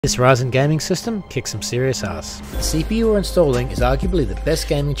This Ryzen gaming system kicks some serious ass. The CPU we're installing is arguably the best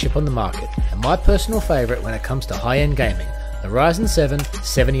gaming chip on the market, and my personal favourite when it comes to high-end gaming, the Ryzen 7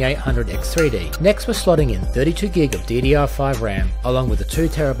 7800X3D. Next we're slotting in 32GB of DDR5 RAM along with a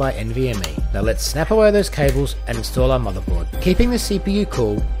 2TB NVMe. Now let's snap away those cables and install our motherboard. Keeping the CPU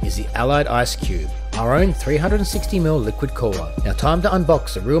cool is the Allied Ice Cube, our own 360mm liquid cooler. Now time to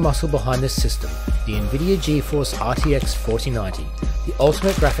unbox the real muscle behind this system, the Nvidia GeForce RTX 4090, the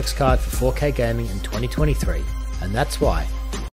ultimate graphics card for 4K gaming in 2023. And that's why